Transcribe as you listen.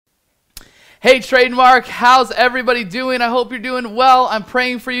Hey, Trademark, how's everybody doing? I hope you're doing well. I'm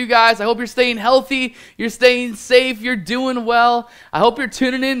praying for you guys. I hope you're staying healthy, you're staying safe, you're doing well. I hope you're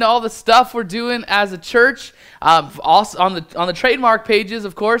tuning in to all the stuff we're doing as a church, also on the Trademark pages,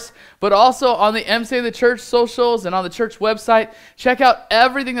 of course, but also on the MC of the Church socials and on the church website. Check out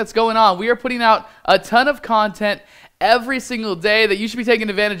everything that's going on. We are putting out a ton of content every single day that you should be taking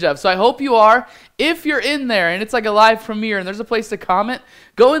advantage of. So I hope you are. If you're in there and it's like a live premiere and there's a place to comment,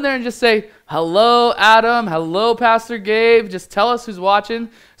 go in there and just say, hello, Adam. Hello, Pastor Gabe. Just tell us who's watching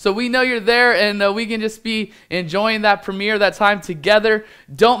so we know you're there and we can just be enjoying that premiere, that time together.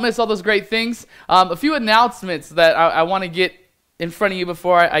 Don't miss all those great things. A few announcements that I want to get in front of you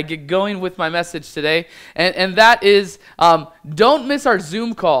before I get going with my message today, and that is, don't miss our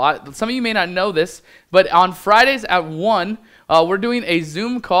Zoom call. Some of you may not know this, but on Fridays at 1, we're doing a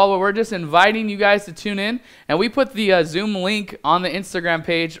Zoom call where we're just inviting you guys to tune in, and we put the Zoom link on the Instagram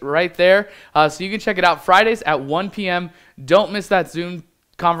page right there, so you can check it out Fridays at 1 p.m. Don't miss that Zoom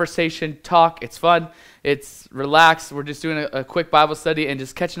conversation talk. It's fun. It's relaxed. We're just doing a quick Bible study and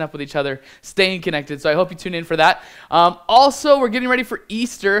just catching up with each other, staying connected. So I hope you tune in for that. Also, we're getting ready for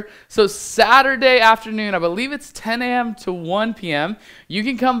Easter. So Saturday afternoon, I believe it's 10 a.m. to 1 p.m., you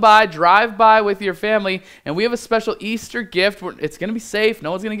can come by, drive by with your family, and we have a special Easter gift. It's going to be safe.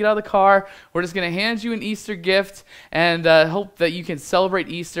 No one's going to get out of the car. We're just going to hand you an Easter gift and hope that you can celebrate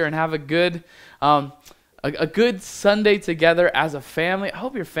Easter and have a good a good Sunday together as a family. I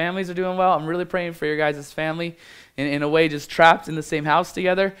hope your families are doing well. I'm really praying for your guys' family in a way, just trapped in the same house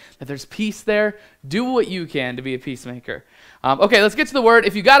together, that there's peace there. Do what you can to be a peacemaker. Okay, let's get to the word.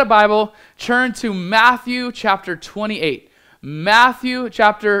 If you got a Bible, turn to Matthew chapter 28. Matthew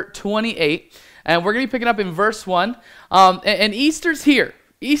chapter 28, and we're going to be picking up in verse 1. And Easter's here.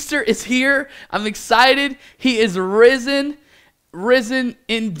 Easter is here. I'm excited. He is risen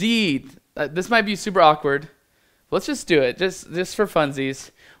indeed. This might be super awkward. Let's just do it, just for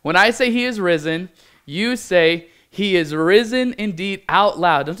funsies. When I say he is risen, you say he is risen indeed out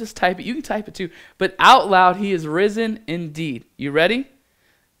loud. Don't just type it. You can type it too. But out loud, he is risen indeed. You ready?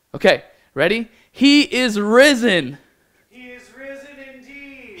 Okay, ready? He is risen. He is risen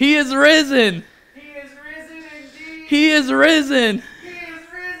indeed. He is risen. He is risen indeed. He is risen. He is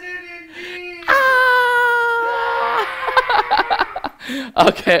risen indeed.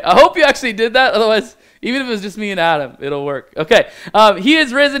 Okay, I hope you actually did that. Otherwise, even if it was just me and Adam, it'll work. Okay, he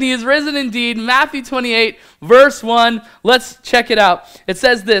is risen indeed. Matthew 28, verse 1. Let's check it out. It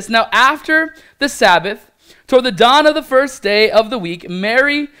says this: Now after the Sabbath, toward the dawn of the first day of the week,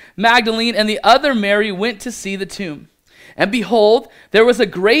 Mary Magdalene and the other Mary went to see the tomb. And behold, there was a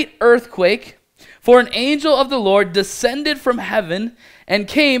great earthquake, for an angel of the Lord descended from heaven and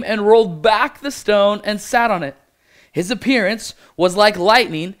came and rolled back the stone and sat on it. His appearance was like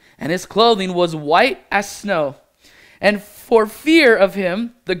lightning, and his clothing was white as snow. And for fear of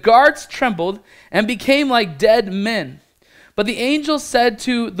him, the guards trembled and became like dead men. But the angel said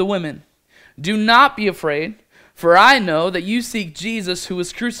to the women, Do not be afraid, for I know that you seek Jesus who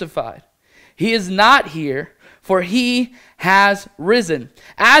was crucified. He is not here, for he has risen.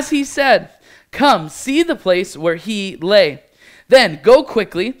 As he said, Come, see the place where he lay. Then go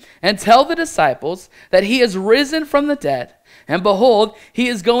quickly and tell the disciples that he is risen from the dead. And behold, he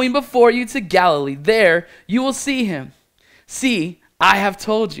is going before you to Galilee. There you will see him. See, I have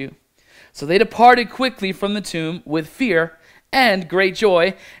told you. So they departed quickly from the tomb with fear and great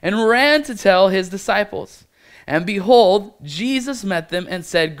joy and ran to tell his disciples. And behold, Jesus met them and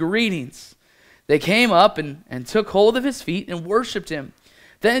said, Greetings. They came up and took hold of his feet and worshipped him.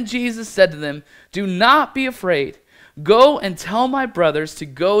 Then Jesus said to them, Do not be afraid. Go and tell my brothers to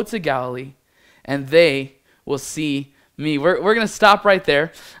go to Galilee, and they will see me. We're going to stop right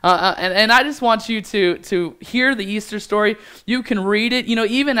there. And I just want you to hear the Easter story. You can read it. You know,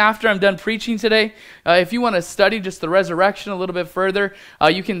 even after I'm done preaching today, if you want to study just the resurrection a little bit further,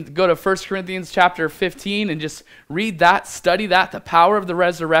 you can go to 1 Corinthians chapter 15 and just read that, study that, the power of the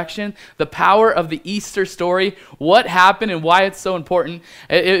resurrection, the power of the Easter story, what happened and why it's so important.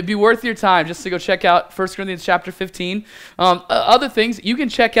 It'd be worth your time just to go check out 1 Corinthians chapter 15. Other things you can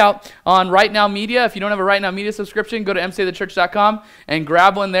check out on Right Now Media. If you don't have a Right Now Media subscription, go to mcthechurch.com and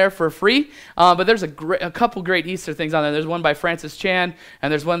grab one there for free. But there's a couple great Easter things on there. There's one by Francis Chan,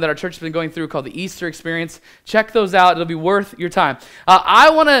 and there's one that our church has been going through called the Easter Experience. Check those out. It'll be worth your time. I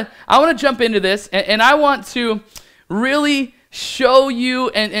want to jump into this, and I want to really show you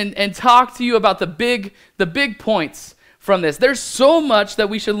and talk to you about the big points from this. There's so much that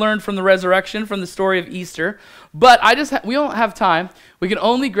we should learn from the resurrection, from the story of Easter, but we don't have time. We can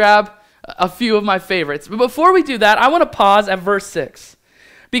only grab a few of my favorites. But before we do that, I want to pause at verse 6.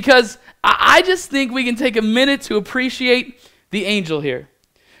 because I just think we can take a minute to appreciate the angel here.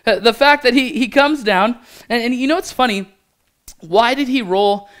 The fact that he comes down, and you know what's funny? Why did he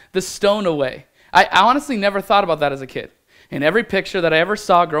roll the stone away? I honestly never thought about that as a kid. In every picture that I ever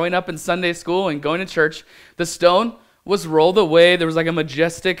saw growing up in Sunday school and going to church, the stone was rolled away. There was like a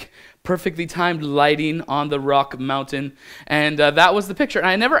majestic, perfectly timed lighting on the rock mountain, and that was the picture. And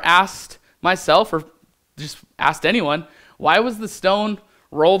I never asked myself or just asked anyone, why was the stone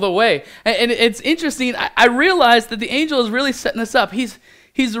rolled away? And it's interesting. I realized that the angel is really setting us up. He's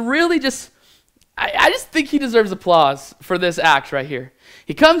really just, I just think he deserves applause for this act right here.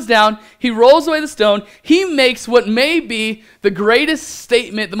 He comes down, he rolls away the stone, he makes what may be the greatest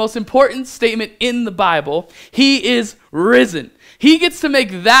statement, the most important statement in the Bible. He is risen. He gets to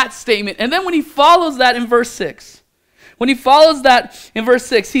make that statement. And then when he follows that in verse 6,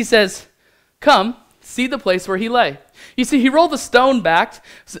 he says, come, see the place where he lay. You see, he rolled the stone back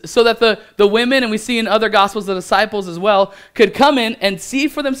so that the women, and we see in other Gospels, the disciples as well, could come in and see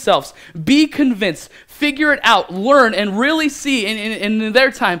for themselves, be convinced, figure it out, learn, and really see, in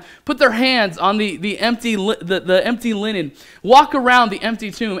their time, put their hands on the empty linen, walk around the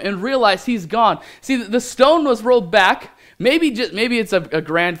empty tomb, and realize he's gone. See, the stone was rolled back. Maybe it's a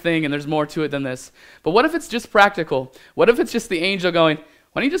grand thing and there's more to it than this. But what if it's just practical? What if it's just the angel going,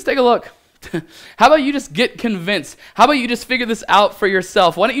 why don't you just take a look? How about you just get convinced? How about you just figure this out for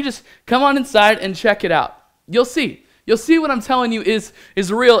yourself? Why don't you just come on inside and check it out? You'll see. You'll see what I'm telling you is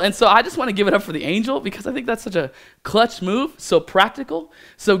real. And so I just want to give it up for the angel because I think that's such a clutch move, so practical,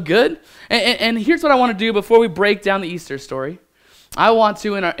 so good. And here's what I want to do before we break down the Easter story. I want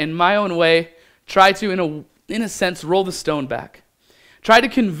to, in my own way, try to, in a sense, roll the stone back. Try to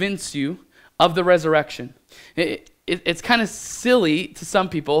convince you of the resurrection. It's kind of silly to some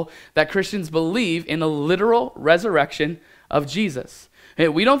people that Christians believe in a literal resurrection of Jesus.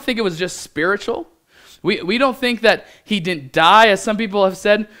 We don't think it was just spiritual. We don't think that he didn't die, as some people have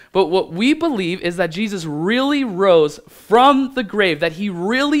said, but what we believe is that Jesus really rose from the grave, that he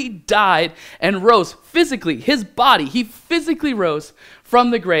really died and rose physically, his body, he physically rose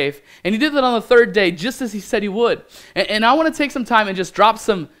from the grave, and he did that on the third day, just as he said he would. And I want to take some time and just drop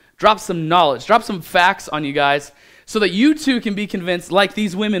some knowledge, drop some facts on you guys, so that you too can be convinced like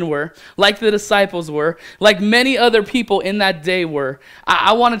these women were, like the disciples were, like many other people in that day were.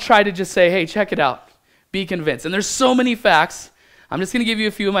 I want to try to just say, hey, check it out. Be convinced. And there's so many facts. I'm just going to give you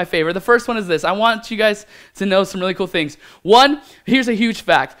a few of my favorite. The first one is this. I want you guys to know some really cool things. One, here's a huge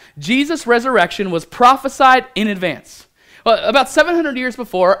fact. Jesus' resurrection was prophesied in advance. About 700 years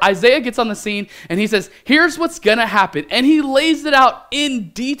before, Isaiah gets on the scene and he says, here's what's going to happen. And he lays it out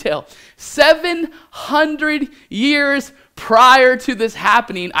in detail. 700 years prior to this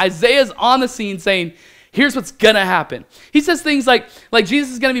happening, Isaiah's on the scene saying, here's what's going to happen. He says things like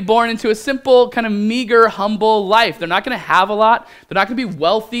Jesus is going to be born into a simple, kind of meager, humble life. They're not going to have a lot. They're not going to be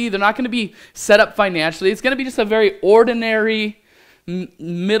wealthy. They're not going to be set up financially. It's going to be just a very ordinary,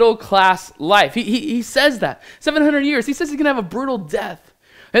 middle-class life. He says that. 700 years. He says he's going to have a brutal death.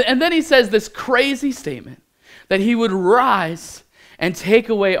 And then he says this crazy statement that he would rise and take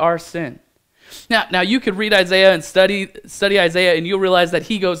away our sin. Now you could read Isaiah and study Isaiah, and you'll realize that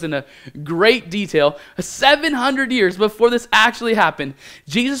he goes into great detail. 700 years before this actually happened,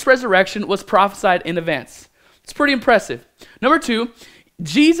 Jesus' resurrection was prophesied in advance. It's pretty impressive. Number two,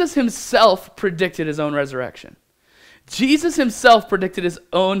 Jesus himself predicted his own resurrection. Jesus himself predicted his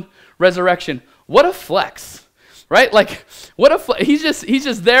own resurrection. What a flex, right? Like, what a flex. He's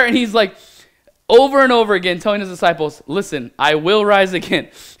just there, and he's like, over and over again telling his disciples, listen, I will rise again.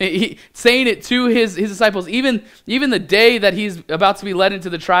 Saying it to his disciples, even the day that he's about to be led into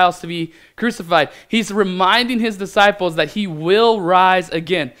the trials to be crucified, he's reminding his disciples that he will rise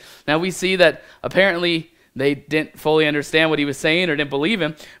again. Now we see that apparently they didn't fully understand what he was saying or didn't believe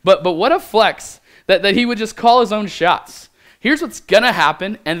him, but what a flex that he would just call his own shots. Here's what's going to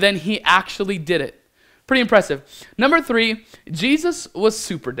happen, and then he actually did it. Pretty impressive. Number three, Jesus was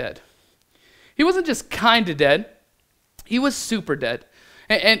super dead. He wasn't just kind of dead. He was super dead.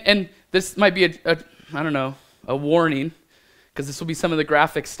 And this might be a warning, because this will be some of the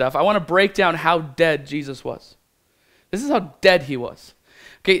graphic stuff. I want to break down how dead Jesus was. This is how dead he was.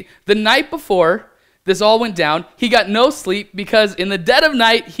 Okay, the night before this all went down, he got no sleep because in the dead of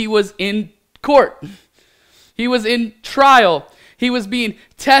night, he was in court. He was in trial. He was being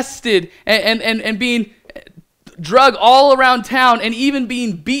tested and being drug all around town and even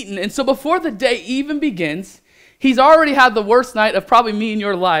being beaten. And so before the day even begins, he's already had the worst night of probably me in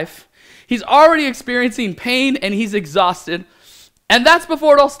your life. He's already experiencing pain and he's exhausted. And that's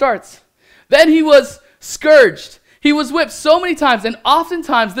before it all starts. Then he was scourged. He was whipped so many times, and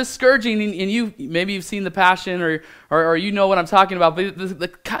oftentimes this scourging, and you maybe you've seen The Passion, or you know what I'm talking about, but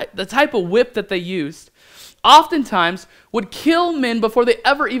the type of whip that they used oftentimes would kill men before they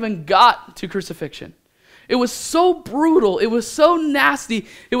ever even got to crucifixion. It was so brutal, it was so nasty,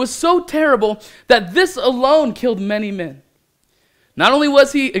 it was so terrible that this alone killed many men. Not only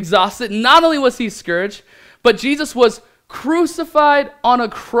was he exhausted, not only was he scourged, but Jesus was crucified on a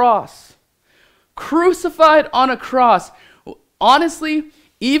cross. Crucified on a cross. Honestly,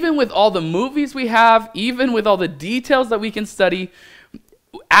 even with all the movies we have, even with all the details that we can study,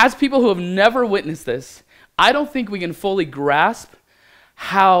 as people who have never witnessed this, I don't think we can fully grasp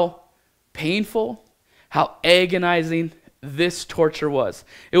how painful, how agonizing this torture was.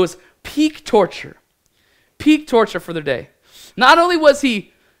 It was peak torture for the day. Not only was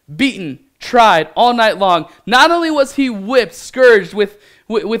he beaten, tried all night long, not only was he whipped, scourged with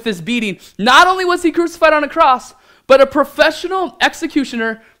this beating, not only was he crucified on a cross, but a professional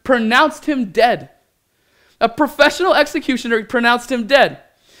executioner pronounced him dead. A professional executioner pronounced him dead.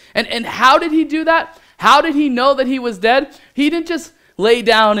 And how did he do that? How did he know that he was dead? He didn't just lay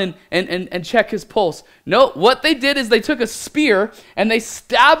down and check his pulse. No, what they did is they took a spear and they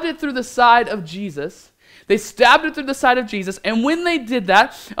stabbed it through the side of Jesus. They stabbed it through the side of Jesus, and when they did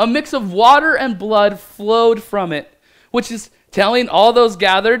that, a mix of water and blood flowed from it, which is telling all those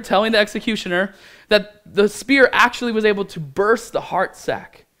gathered, telling the executioner that the spear actually was able to burst the heart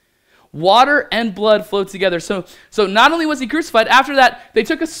sac. Water and blood flowed together. So not only was he crucified, after that, they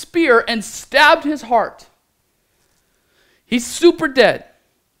took a spear and stabbed his heart. He's super dead.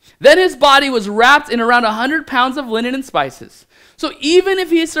 Then his body was wrapped in around 100 pounds of linen and spices. So even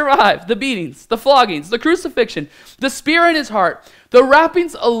if he survived the beatings, the floggings, the crucifixion, the spear in his heart, the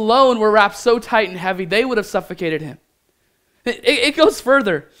wrappings alone were wrapped so tight and heavy, they would have suffocated him. It goes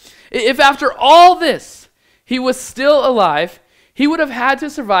further. If after all this, he was still alive, he would have had to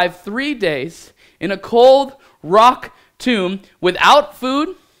survive 3 days in a cold rock tomb without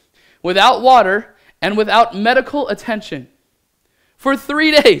food, without water, and without medical attention. For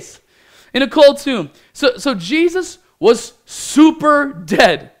 3 days in a cold tomb. So Jesus was super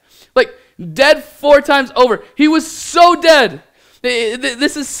dead. Like dead 4 times over. He was so dead.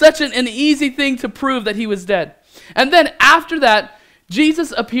 This is such an easy thing to prove that he was dead. And then after that,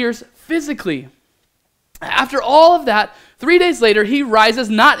 Jesus appears physically. After all of that, 3 days later, he rises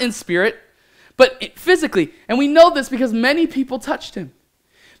not in spirit, but physically. And we know this because many people touched him.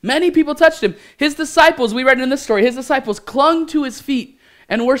 Many people touched him. His disciples, we read in this story, his disciples clung to his feet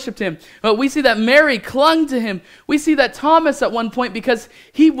and worshiped him. But we see that Mary clung to him. We see that Thomas at one point, because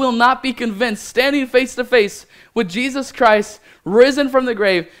he will not be convinced, standing face to face with Jesus Christ risen from the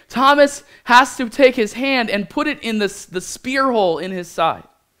grave, Thomas has to take his hand and put it in the spear hole in his side.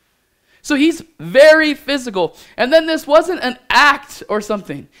 So he's very physical. And then this wasn't an act or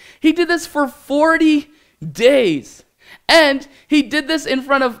something. He did this for 40 days. And he did this in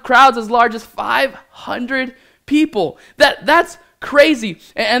front of crowds as large as 500 people. That's crazy.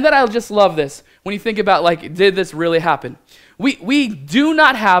 And then I just love this. When you think about, like, did this really happen? We do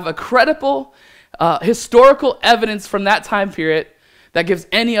not have a credible historical evidence from that time period that gives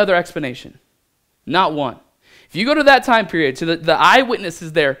any other explanation. Not one. If you go to that time period, to the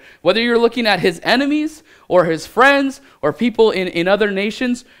eyewitnesses there, whether you're looking at his enemies or his friends or people in other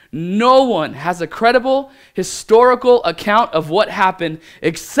nations, no one has a credible historical account of what happened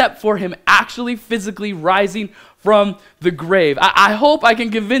except for him actually physically rising from the grave. I hope I can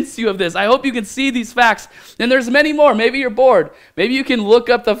convince you of this. I hope you can see these facts. And there's many more. Maybe you're bored. Maybe you can look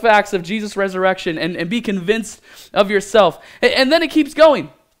up the facts of Jesus' resurrection and be convinced of yourself. And then it keeps going.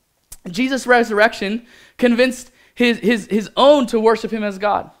 Jesus' resurrection convinced his own to worship him as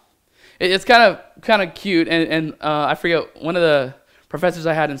God. It's kind of cute, and I forget, one of the professors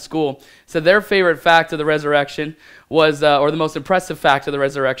I had in school said their favorite fact of the resurrection was, or the most impressive fact of the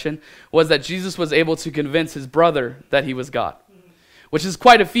resurrection, was that Jesus was able to convince his brother that he was God, which is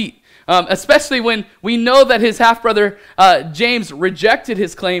quite a feat, especially when we know that his half-brother James rejected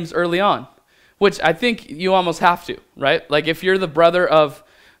his claims early on, which I think you almost have to, right? Like if you're the brother of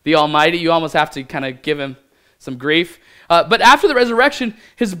the Almighty, you almost have to kind of give him some grief. But after the resurrection,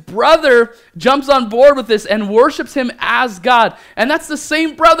 his brother jumps on board with this and worships him as God. And that's the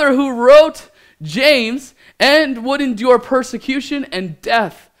same brother who wrote James and would endure persecution and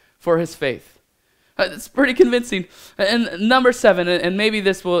death for his faith. It's pretty convincing. And number 7, and maybe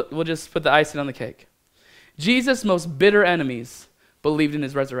this will just put the icing on the cake. Jesus' most bitter enemies believed in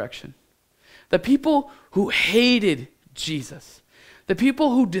his resurrection. The people who hated Jesus. The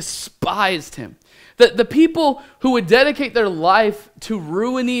people who despised him. The people who would dedicate their life to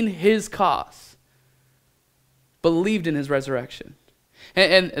ruining his cause. believed in his resurrection.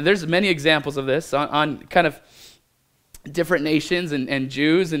 And there's many examples of this on kind of different nations and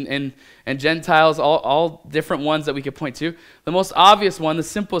Jews and Gentiles, all different ones that we could point to. The most obvious one, the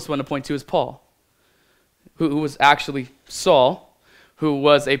simplest one to point to is Paul, who was actually Saul, who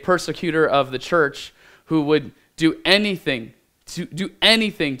was a persecutor of the church, who would do anything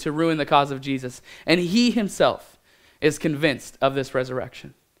to ruin the cause of Jesus. And he himself is convinced of this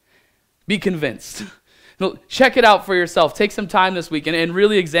resurrection. Be convinced. No, check it out for yourself. Take some time this week and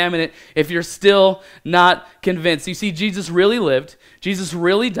really examine it if you're still not convinced. You see, Jesus really lived, Jesus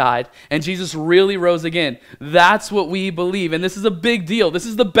really died, and Jesus really rose again. That's what we believe, and this is a big deal. This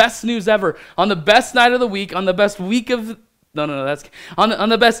is the best news ever. On the best night of the week, on the best week of... that's on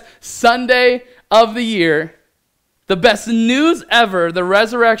the best Sunday of the year, the best news ever, the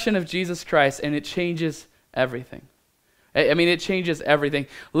resurrection of Jesus Christ, and it changes everything. I mean, it changes everything.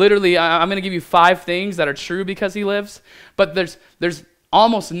 Literally, I'm going to give you 5 things that are true because he lives, but there's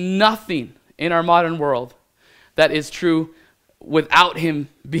almost nothing in our modern world that is true without him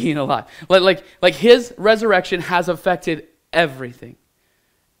being alive. Like his resurrection has affected everything,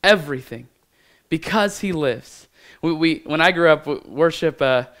 because he lives. When I grew up, worship's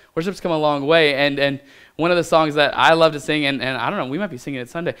come a long way, and one of the songs that I love to sing, and I don't know, we might be singing it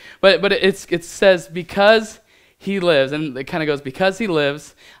Sunday, but it says, because he lives, and it kind of goes, because he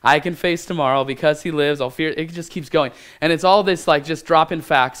lives, I can face tomorrow. Because he lives, I'll fear. It just keeps going. And it's all this like just drop-in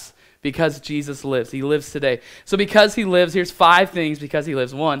facts because Jesus lives. He lives today. So because he lives, here's 5 things because he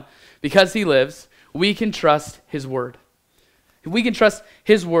lives. 1, because he lives, we can trust his word. We can trust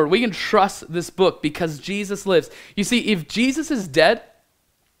his word. We can trust this book because Jesus lives. You see, if Jesus is dead,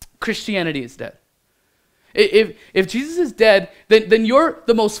 Christianity is dead. If Jesus is dead, then you're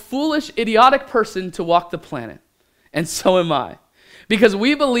the most foolish, idiotic person to walk the planet. And so am I. Because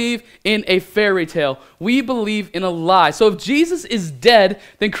we believe in a fairy tale. We believe in a lie. So if Jesus is dead,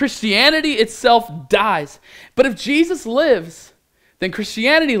 then Christianity itself dies. But if Jesus lives, then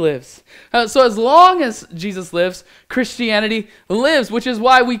Christianity lives. So as long as Jesus lives, Christianity lives, which is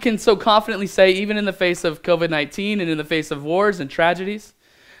why we can so confidently say, even in the face of COVID-19 and in the face of wars and tragedies,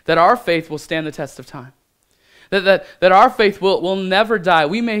 that our faith will stand the test of time. That our faith will never die.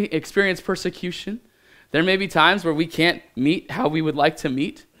 We may experience persecution. There may be times where we can't meet how we would like to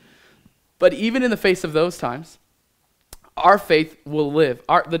meet. But even in the face of those times, our faith will live.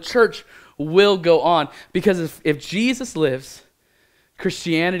 The church will go on. Because if Jesus lives,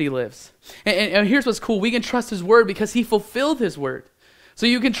 Christianity lives. And here's what's cool. We can trust his word because he fulfilled his word. So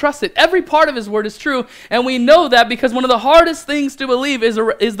you can trust it. Every part of his word is true. And we know that because one of the hardest things to believe is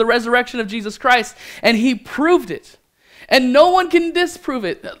the resurrection of Jesus Christ. And he proved it. And no one can disprove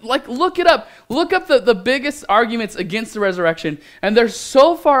it. Like, look it up. Look up the biggest arguments against the resurrection. And they're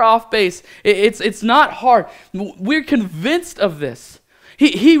so far off base. It's not hard. We're convinced of this.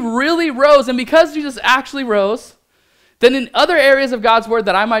 He really rose. And because Jesus actually rose, then in other areas of God's word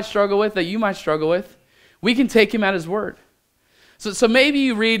that I might struggle with, that you might struggle with, we can take him at his word. So maybe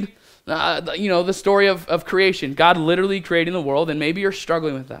you read, the story of creation, God literally creating the world, and maybe you're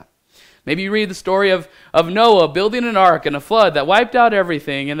struggling with that. Maybe you read the story of Noah building an ark and a flood that wiped out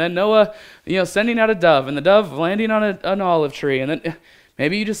everything, and then Noah, sending out a dove, and the dove landing on an olive tree, and then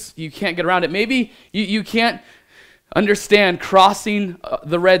maybe you can't get around it. Maybe you can't understand crossing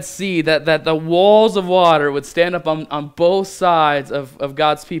the Red Sea, that the walls of water would stand up on both sides of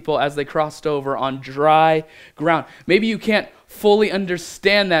God's people as they crossed over on dry ground. Maybe you can't fully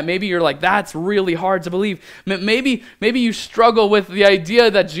understand that. Maybe you're like, that's really hard to believe. Maybe you struggle with the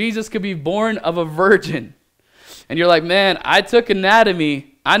idea that Jesus could be born of a virgin. And you're like, man, I took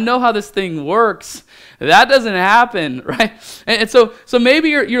anatomy. I know how this thing works. That doesn't happen, right? And so maybe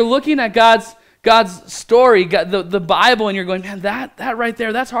you're looking at God's story, the Bible, and you're going, man, that right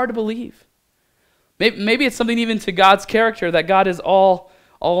there, that's hard to believe. Maybe it's something even to God's character, that God is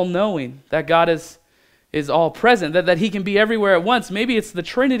all-knowing, that God is all present, that he can be everywhere at once. Maybe it's the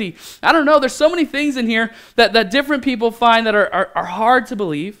Trinity. I don't know. There's so many things in here that different people find that are hard to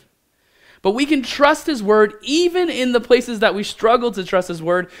believe. But we can trust his word even in the places that we struggle to trust his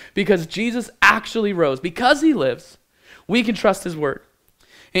word because Jesus actually rose. Because he lives, we can trust his word.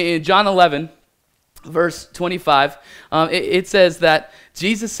 In John 11, verse 25, it says that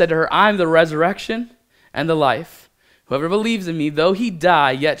Jesus said to her, I'm the resurrection and the life. Whoever believes in me, though he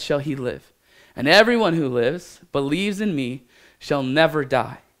die, yet shall he live. And everyone who lives, believes in me, shall never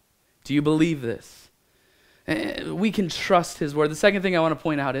die. Do you believe this? We can trust his word. The second thing I want to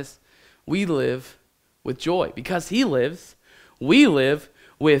point out is we live with joy. Because he lives, we live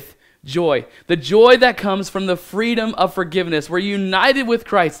with joy. The joy that comes from the freedom of forgiveness. We're united with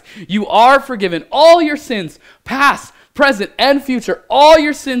Christ. You are forgiven. All your sins, past, present, and future, all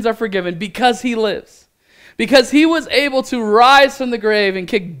your sins are forgiven because he lives. Because he was able to rise from the grave and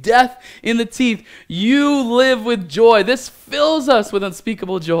kick death in the teeth. You live with joy. This fills us with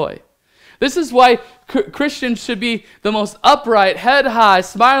unspeakable joy. This is why Christians should be the most upright, head high,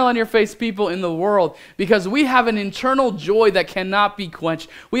 smile on your face people in the world, because we have an internal joy that cannot be quenched.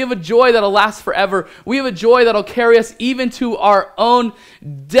 We have a joy that'll last forever. We have a joy that'll carry us even to our own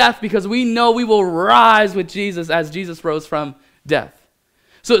death, because we know we will rise with Jesus as Jesus rose from death.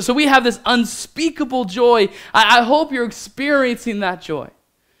 So we have this unspeakable joy. I hope you're experiencing that joy.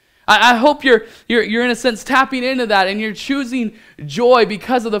 I hope you're in a sense tapping into that, and you're choosing joy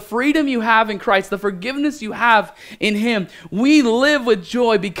because of the freedom you have in Christ, the forgiveness you have in him. We live with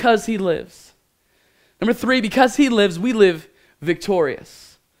joy because he lives. Number 3, because he lives, we live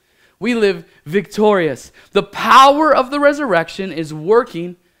victorious. We live victorious. The power of the resurrection is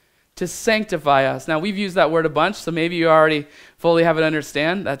working to sanctify us. Now, we've used that word a bunch, so maybe you already fully have it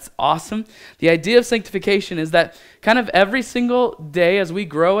understand. That's awesome. The idea of sanctification is that kind of every single day as we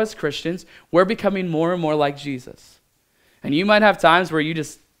grow as Christians, we're becoming more and more like Jesus. And you might have times where you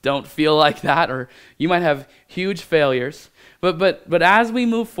just don't feel like that, or you might have huge failures. But as we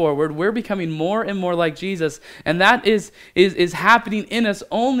move forward, we're becoming more and more like Jesus, and that is happening in us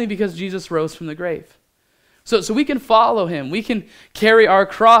only because Jesus rose from the grave. So we can follow him. We can carry our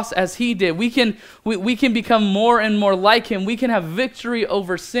cross as he did. We can become more and more like him. We can have victory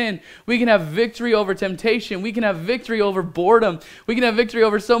over sin. We can have victory over temptation. We can have victory over boredom. We can have victory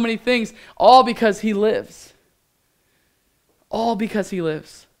over so many things, all because he lives. All because he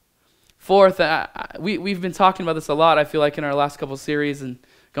lives. Fourth, we've been talking about this a lot, I feel like, in our last couple series and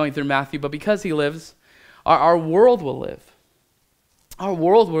going through Matthew, but because he lives, our world will live. Our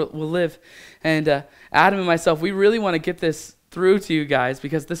world will live. And Adam and myself, we really want to get this through to you guys,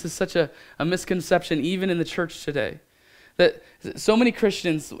 because this is such a misconception even in the church today. That so many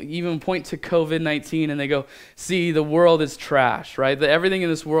Christians even point to COVID-19 and they go, see, the world is trash, right? That everything in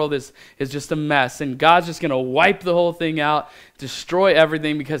this world is just a mess, and God's just going to wipe the whole thing out, destroy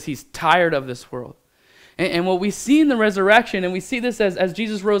everything because he's tired of this world. And what we see in the resurrection, and we see this as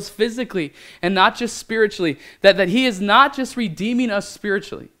Jesus rose physically and not just spiritually, that he is not just redeeming us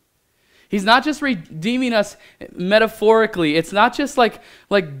spiritually. He's not just redeeming us metaphorically. It's not just like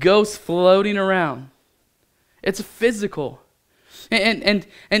ghosts floating around. It's physical. And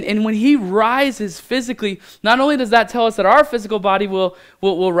when he rises physically, not only does that tell us that our physical body will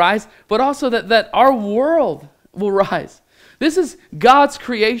rise, but also that our world will rise. This is God's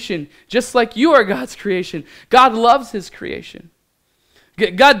creation, just like you are God's creation. God loves his creation.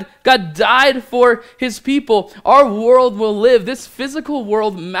 God died for his people. Our world will live. This physical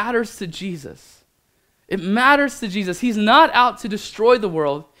world matters to Jesus. It matters to Jesus. He's not out to destroy the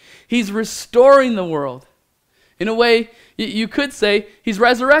world. He's restoring the world. In a way, you could say he's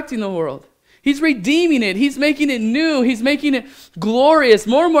resurrecting the world. He's redeeming it. He's making it new. He's making it glorious.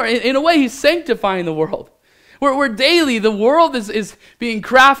 More and more, in a way, he's sanctifying the world. Where daily the world is being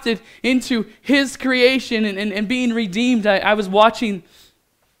crafted into his creation and being redeemed. I was watching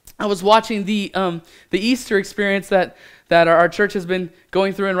the Easter experience that our church has been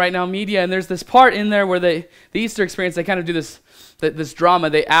going through in Right Now Media, and there's this part in there where the Easter experience, they kind of do this drama.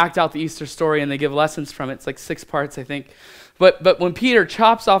 They act out the Easter story and they give lessons from it. It's like 6 parts, I think. But when Peter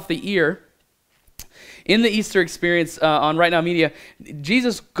chops off the ear in the Easter experience on Right Now Media,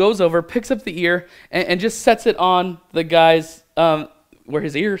 Jesus goes over, picks up the ear, and just sets it on the guy's, where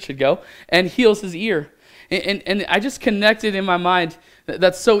his ear should go, and heals his ear. And I just connected in my mind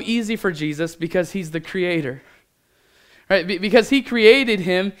that's so easy for Jesus because he's the creator. Right? Because he created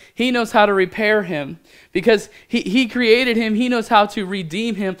him, he knows how to repair him. Because he created him, he knows how to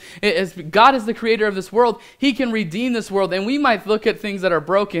redeem him. As God is the creator of this world, he can redeem this world. And we might look at things that are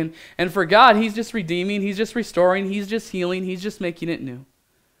broken, and for God, he's just redeeming, he's just restoring, he's just healing, he's just making it new.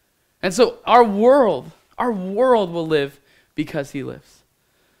 And so our world will live because he lives.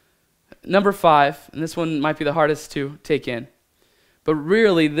 Number 5, and this one might be the hardest to take in, but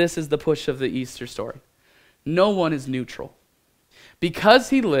really this is the push of the Easter story. No one is neutral. Because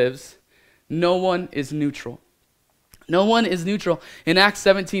he lives, no one is neutral. No one is neutral. In Acts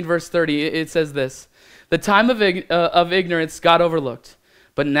 17, verse 30, it says this: the time of ignorance God overlooked,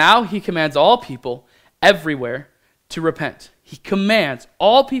 but now he commands all people everywhere to repent. He commands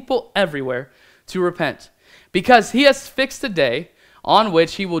all people everywhere to repent, because he has fixed a day on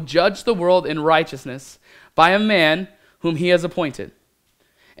which he will judge the world in righteousness by a man whom he has appointed.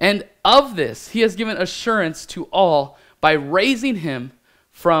 And of this he has given assurance to all by raising him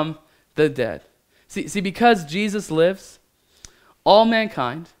from the dead. See, because Jesus lives, all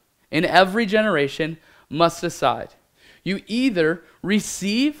mankind in every generation must decide. You either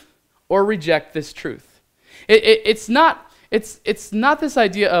receive or reject this truth. It's not this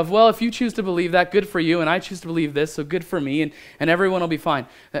idea of, well, if you choose to believe that, good for you, and I choose to believe this, so good for me, and everyone will be fine.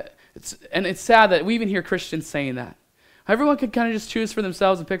 It's sad that we even hear Christians saying that. Everyone can kind of just choose for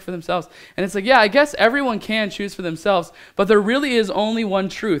themselves and pick for themselves. And it's like, yeah, I guess everyone can choose for themselves, but there really is only one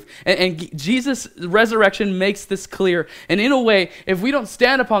truth. And Jesus' resurrection makes this clear. And in a way, if we don't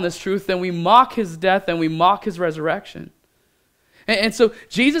stand upon this truth, then we mock his death and we mock his resurrection. And so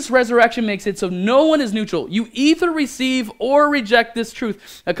Jesus' resurrection makes it so no one is neutral. You either receive or reject this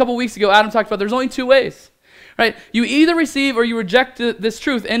truth. A couple weeks ago, Adam talked about there's only two ways. Right? You either receive or you reject this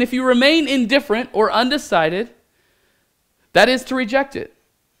truth. And if you remain indifferent or undecided, that is to reject it.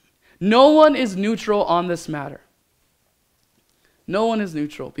 No one is neutral on this matter. No one is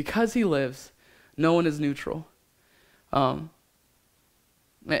neutral. Because he lives, no one is neutral. And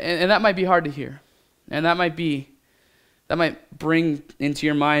that might be hard to hear. And that might bring into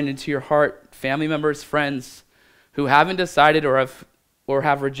your mind, into your heart, family members, friends who haven't decided or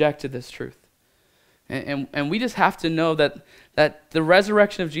have rejected this truth. And we just have to know that the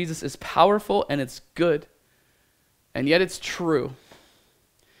resurrection of Jesus is powerful and it's good. And yet it's true.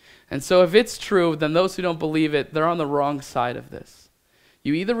 And so if it's true, then those who don't believe it, they're on the wrong side of this.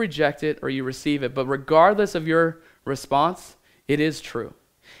 You either reject it or you receive it. But regardless of your response, it is true.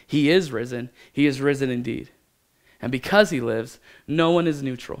 He is risen. He is risen indeed. And because he lives, no one is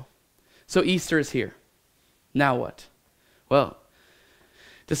neutral. So Easter is here. Now what? Well,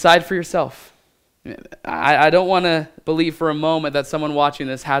 decide for yourself. I don't want to believe for a moment that someone watching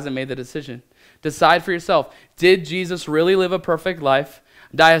this hasn't made the decision. Decide for yourself. Did Jesus really live a perfect life,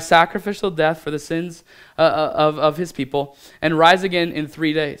 die a sacrificial death for the sins of his people, and rise again in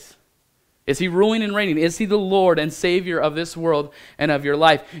 3 days? Is he ruling and reigning? Is he the Lord and Savior of this world and of your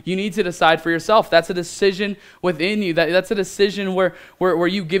life? You need to decide for yourself. That's a decision within you. That's a decision where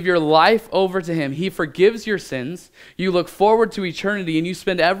you give your life over to him. He forgives your sins. You look forward to eternity, and you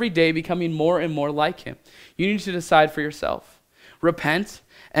spend every day becoming more and more like him. You need to decide for yourself. Repent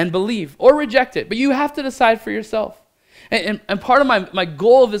and believe, or reject it. But you have to decide for yourself. And part of my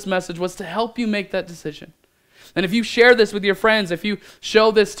goal of this message was to help you make that decision. And if you share this with your friends, if you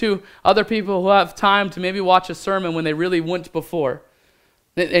show this to other people who have time to maybe watch a sermon when they really wouldn't before,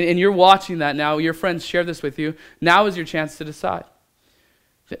 and you're watching that now, your friends share this with you, now is your chance to decide.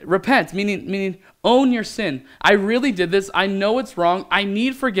 Repent, meaning own your sin. I really did this. I know it's wrong. I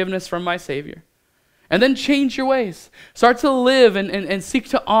need forgiveness from my Savior. And then change your ways. Start to live and seek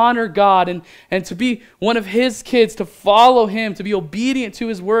to honor God and to be one of his kids, to follow him, to be obedient to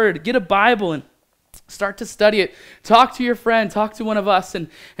his word. Get a Bible and start to study it. Talk to your friend, talk to one of us and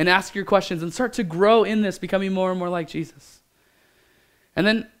ask your questions and start to grow in this, becoming more and more like Jesus. And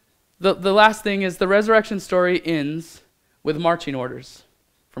then the last thing is the resurrection story ends with marching orders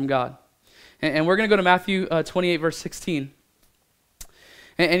from God. And we're going to go to Matthew 28, verse 16.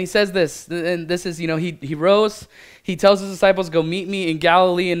 And he says this, and this is, he rose, he tells his disciples, go meet me in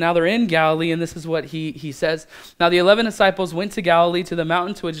Galilee, and now they're in Galilee, and this is what he says. Now the 11 disciples went to Galilee, to the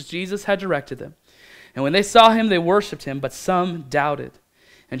mountain to which Jesus had directed them. And when they saw him, they worshipped him, but some doubted.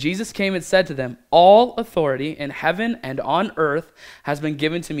 And Jesus came and said to them, all authority in heaven and on earth has been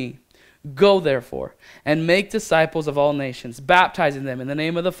given to me. Go therefore, and make disciples of all nations, baptizing them in the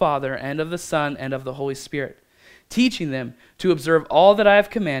name of the Father, and of the Son, and of the Holy Spirit, teaching them to observe all that I have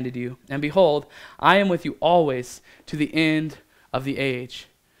commanded you. And behold, I am with you always to the end of the age.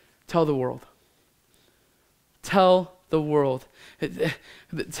 Tell the world. Tell the world.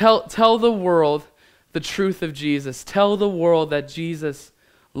 Tell the world the truth of Jesus. Tell the world that Jesus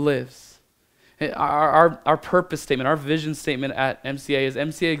lives. Our purpose statement, our vision statement at MCA is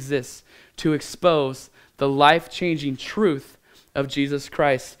MCA exists to expose the life-changing truth of Jesus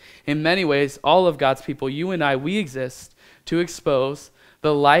Christ. In many ways, all of God's people, you and I, we exist to expose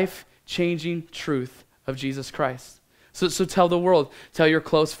the life-changing truth of Jesus Christ. So tell the world, tell your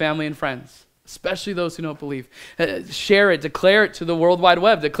close family and friends, especially those who don't believe. Share it, declare it to the World Wide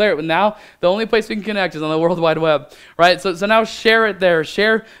Web. Declare it. Now, the only place we can connect is on the World Wide Web, right? So now share it there.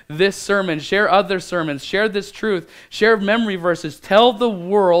 Share this sermon. Share other sermons. Share this truth. Share memory verses. Tell the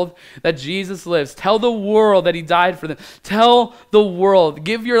world that Jesus lives. Tell the world that he died for them. Tell the world.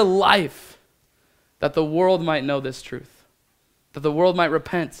 Give your life that the world might know this truth, that the world might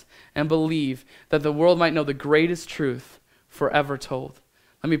repent and believe, that the world might know the greatest truth forever told.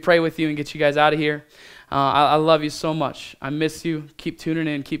 Let me pray with you and get you guys out of here. I love you so much. I miss you. Keep tuning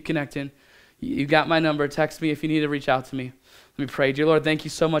in. Keep connecting. You got my number. Text me if you need to reach out to me. Let me pray. Dear Lord, thank you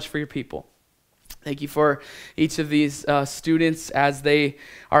so much for your people. Thank you for each of these students as they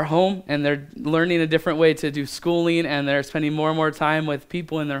are home and they're learning a different way to do schooling, and they're spending more and more time with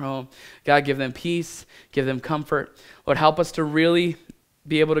people in their home. God, give them peace, give them comfort. Lord, help us to really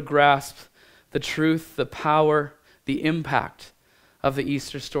be able to grasp the truth, the power, the impact of the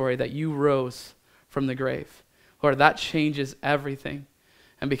Easter story, that you rose from the grave. Lord, that changes everything.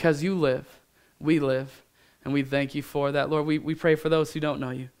 And because you live, we live, and we thank you for that. Lord, we pray for those who don't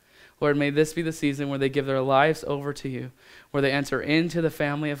know you. Lord, may this be the season where they give their lives over to you, where they enter into the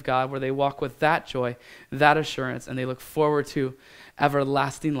family of God, where they walk with that joy, that assurance, and they look forward to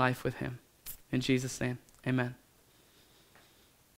everlasting life with him. In Jesus' name, amen.